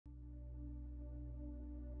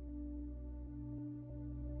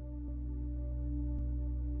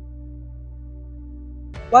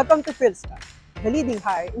Welcome to PhilSCA, the leading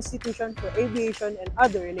higher institution for aviation and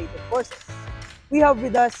other related courses. We have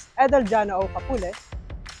with us Edaljana O. Capule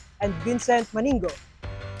and Vincent Maningo,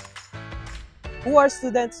 who are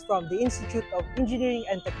students from the Institute of Engineering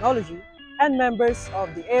and Technology and members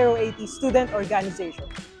of the Aero-AT Student Organization,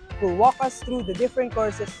 who will walk us through the different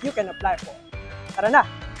courses you can apply for. Tara na!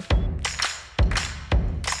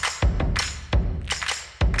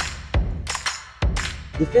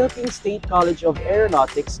 The Philippine State College of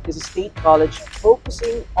Aeronautics is a state college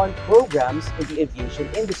focusing on programs in the aviation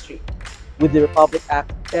industry. With the Republic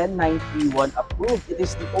Act 10931 approved, it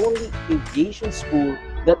is the only aviation school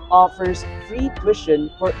that offers free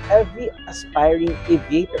tuition for every aspiring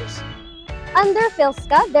aviators. Under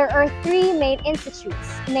PhilSCA, there are three main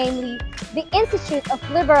institutes, namely the Institute of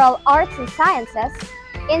Liberal Arts and Sciences,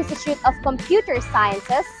 Institute of Computer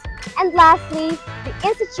Sciences, and lastly, the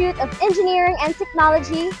Institute of Engineering and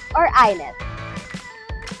Technology, or INET.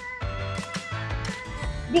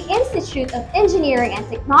 The Institute of Engineering and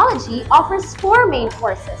Technology offers four main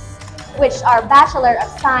courses, which are Bachelor of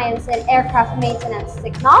Science in Aircraft Maintenance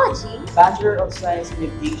Technology, Bachelor of Science in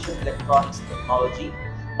Aviation Electronics Technology,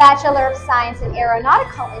 Bachelor of Science in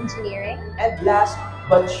Aeronautical Engineering, and last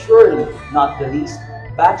but surely not the least,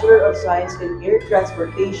 Bachelor of Science in Air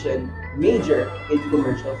Transportation, major in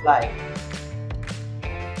commercial flying.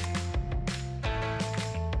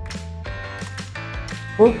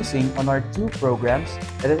 Focusing on our two programs,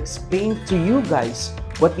 let us explain to you guys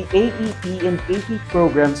what the AEE and AP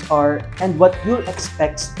programs are and what you'll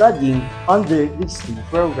expect studying under these two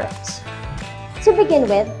programs. To begin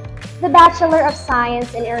with, the Bachelor of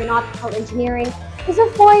Science in Aeronautical Engineering is a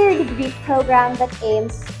four-year degree program that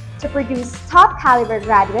aims to produce top-caliber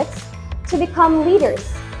graduates to become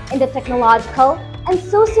leaders in the technological and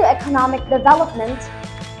socio-economic development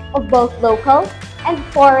of both local and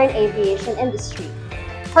foreign aviation industry,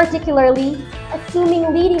 particularly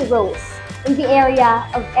assuming leading roles in the area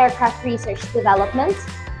of aircraft research development,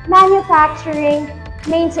 manufacturing,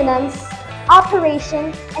 maintenance,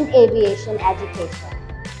 operation, and aviation education.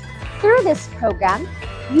 Through this program,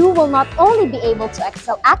 you will not only be able to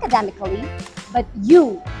excel academically, but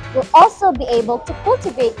you will also be able to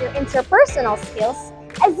cultivate your interpersonal skills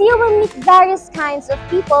as you will meet various kinds of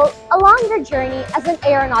people along your journey as an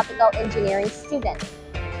aeronautical engineering student.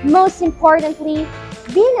 Most importantly,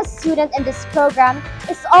 being a student in this program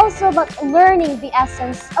is also about learning the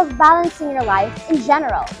essence of balancing your life in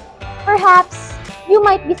general. Perhaps, you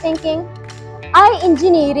might be thinking, ay,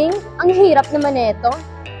 engineering, ang hirap naman ito.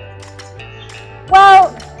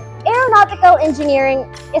 Well, aeronautical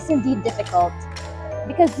engineering is indeed difficult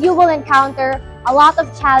because you will encounter a lot of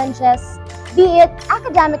challenges, be it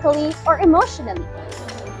academically or emotionally.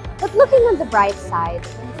 But looking on the bright side,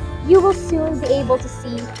 you will soon be able to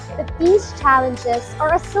see that these challenges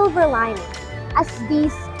are a silver lining, as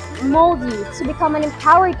these mold you to become an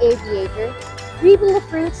empowered aviator, reaping the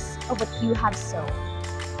fruits of what you have sown.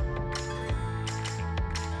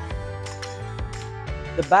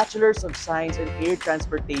 The Bachelor's of Science in Air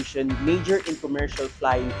Transportation Major in Commercial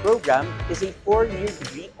Flying program is a four-year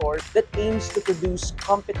degree course that aims to produce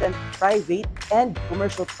competent private and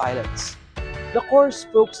commercial pilots. The course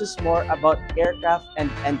focuses more about aircraft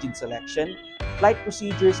and engine selection, flight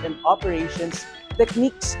procedures and operations,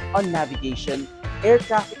 techniques on navigation, air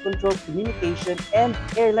traffic control communication, and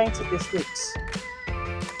airline statistics.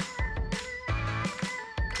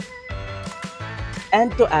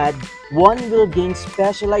 And to add, one will gain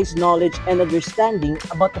specialized knowledge and understanding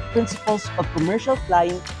about the principles of commercial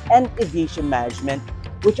flying and aviation management,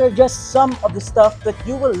 which are just some of the stuff that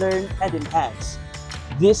you will learn and enhance.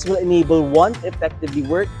 This will enable one to effectively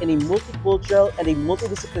work in a multicultural and a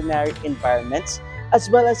multidisciplinary environments, as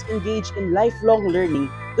well as engage in lifelong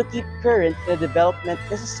learning to keep current in the development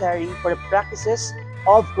necessary for the practices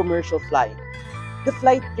of commercial flying. The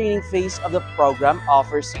flight training phase of the program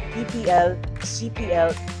offers PPL,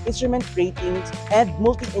 CPL, instrument ratings, and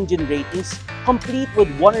multi-engine ratings, complete with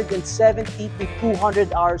 170 to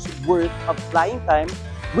 200 hours worth of flying time,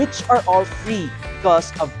 which are all free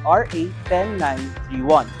because of RA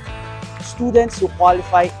 10931. Students who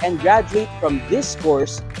qualify and graduate from this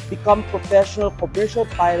course become professional commercial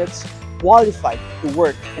pilots qualified to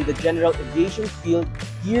work in the general aviation field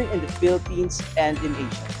here in the Philippines and in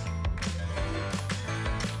Asia.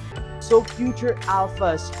 So future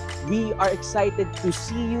alphas, we are excited to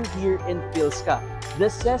see you here in PhilSCA.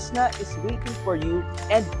 The Cessna is waiting for you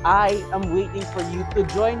and I am waiting for you to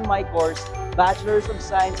join my course, Bachelor's of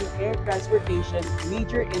Science in Air Transportation,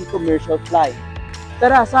 major in commercial flying.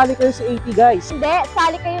 Tara, sali kayo sa AT guys. Hindi,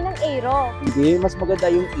 sali kayo ng Aero. Hindi, mas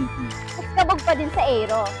maganda yung AT. Mas kabog pa din sa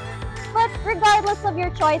Aero. But regardless of your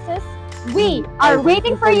choices, we are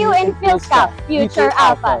waiting for you in PhilSCA Future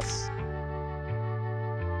Alphas.